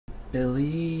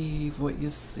Believe what you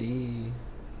see.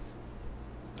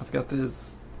 I've got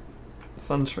these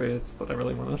fun traits that I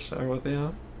really want to share with you.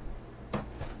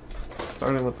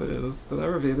 Starting with these. Did I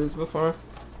review these before?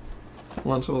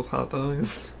 Lunchables hot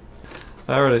dogs.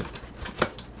 I already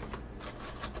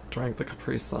drank the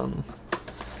Capri Sun.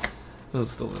 It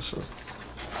was delicious.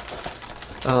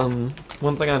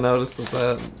 One thing I noticed is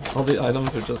that all the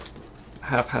items are just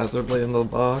haphazardly in the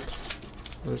box.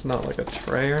 There's not like a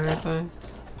tray or anything.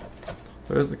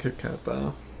 There is a Kit Kat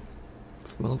though. It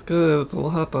smells good. It's a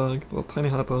little hot dog. It's a little tiny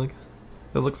hot dog.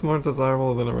 It looks more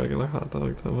desirable than a regular hot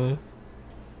dog to me.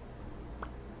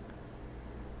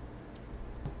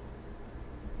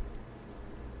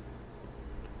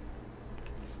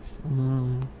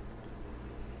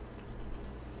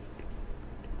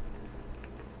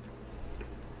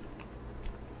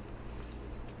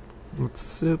 It's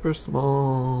super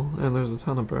small, and there's a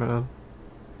ton of bread.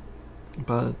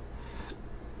 But,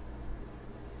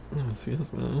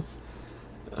 excuse me.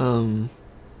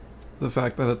 The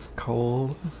fact that it's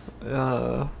cold,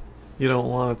 you don't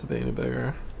want it to be any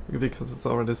bigger because it's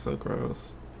already so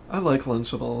gross. I like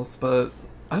Lunchables, but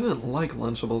I didn't like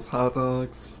Lunchables hot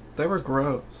dogs. They were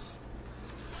gross.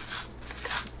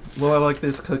 Well, I like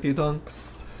these cookie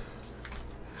dunks.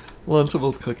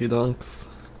 Lunchables Cookie Dunks.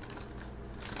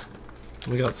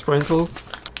 We got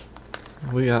sprinkles.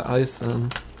 We got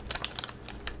icing.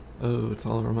 Oh, it's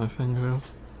all over my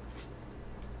fingers.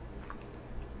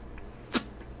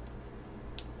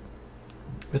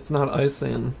 It's not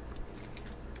icing.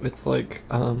 It's like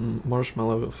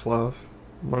marshmallow fluff.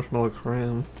 Marshmallow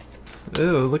cream.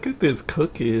 Ew, look at these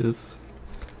cookies.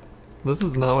 This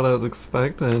is not what I was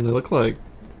expecting. They look like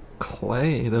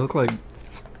clay. They look like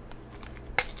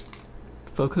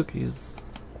faux cookies.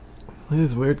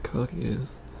 These weird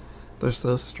cookies. They're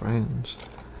so strange.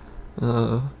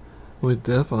 We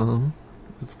dip them.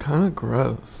 It's kind of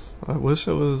gross. I wish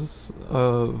it was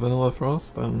vanilla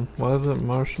frosting. Why is it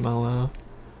marshmallow?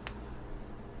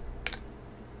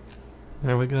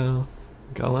 There we go.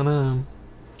 Going in.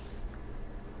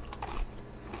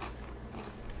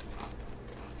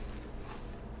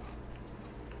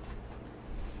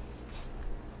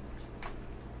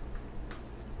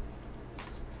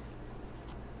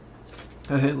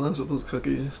 I hate Lunchables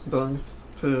Cookie Dunks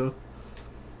too.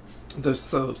 They're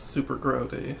so super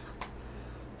grody.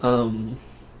 Don't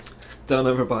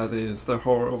ever buy these. They're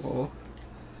horrible.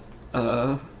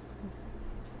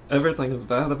 Everything is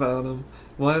bad about them.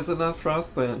 Why is it not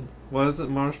frosting? Why is it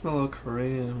marshmallow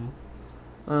cream?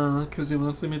 'Cause you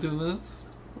want to see me do this?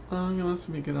 You want to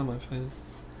see me get on my face?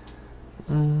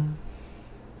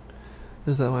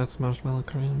 Is that why it's marshmallow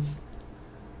cream?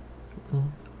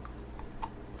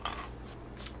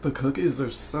 The cookies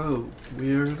are so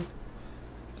weird,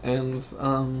 and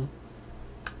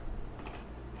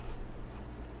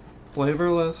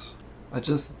flavorless. I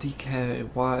just DK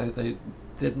why they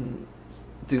didn't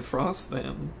do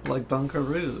frosting like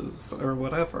Dunkaroos or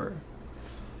whatever.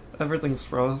 Everything's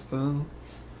frosted.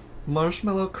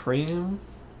 Marshmallow cream?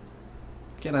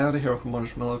 Get out of here with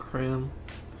marshmallow cream.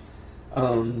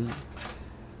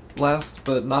 Last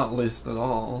but not least at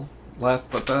all,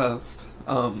 last but best,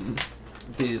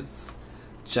 these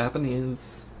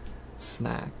Japanese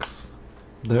snacks.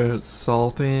 They're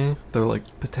salty, they're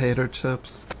like potato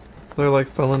chips. They're like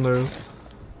cylinders.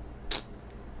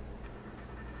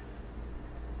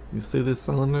 You see these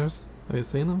cylinders? Have you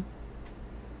seen them?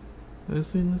 Have you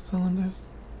seen these cylinders?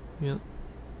 Yep.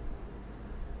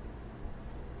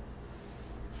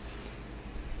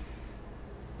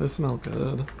 They smell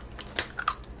good.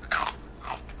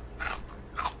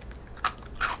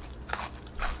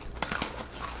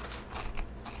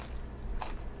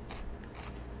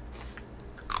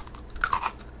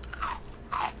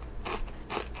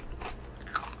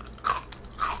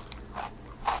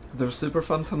 They're super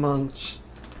fun to munch,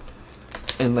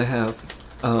 and they have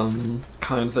kind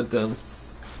of a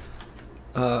dense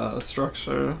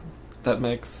structure that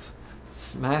makes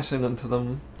smashing into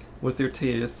them with your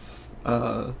teeth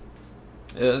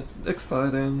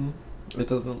exciting. It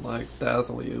doesn't like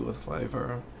dazzle you with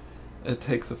flavor. It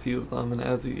takes a few of them, and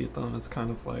as you eat them, it's kind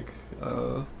of like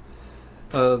a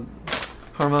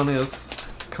harmonious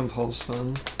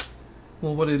compulsion.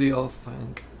 Well, what did y'all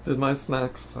think? Did my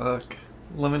snacks suck?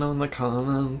 Let me know in the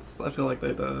comments. I feel like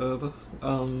they did.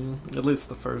 At least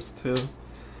the first two.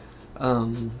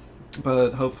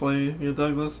 But hopefully you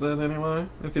dug this vid anyway.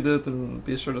 If you did, then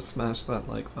be sure to smash that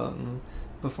like button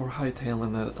before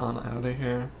hightailing it on out of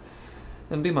here.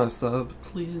 And be my sub.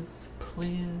 Please,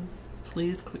 please,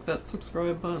 please click that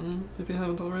subscribe button if you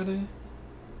haven't already.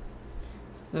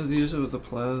 As usual, it was a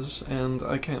pleasure, and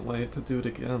I can't wait to do it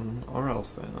again, or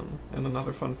else then, in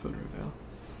another fun food review.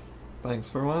 Thanks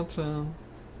for watching.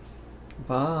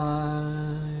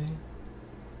 Bye.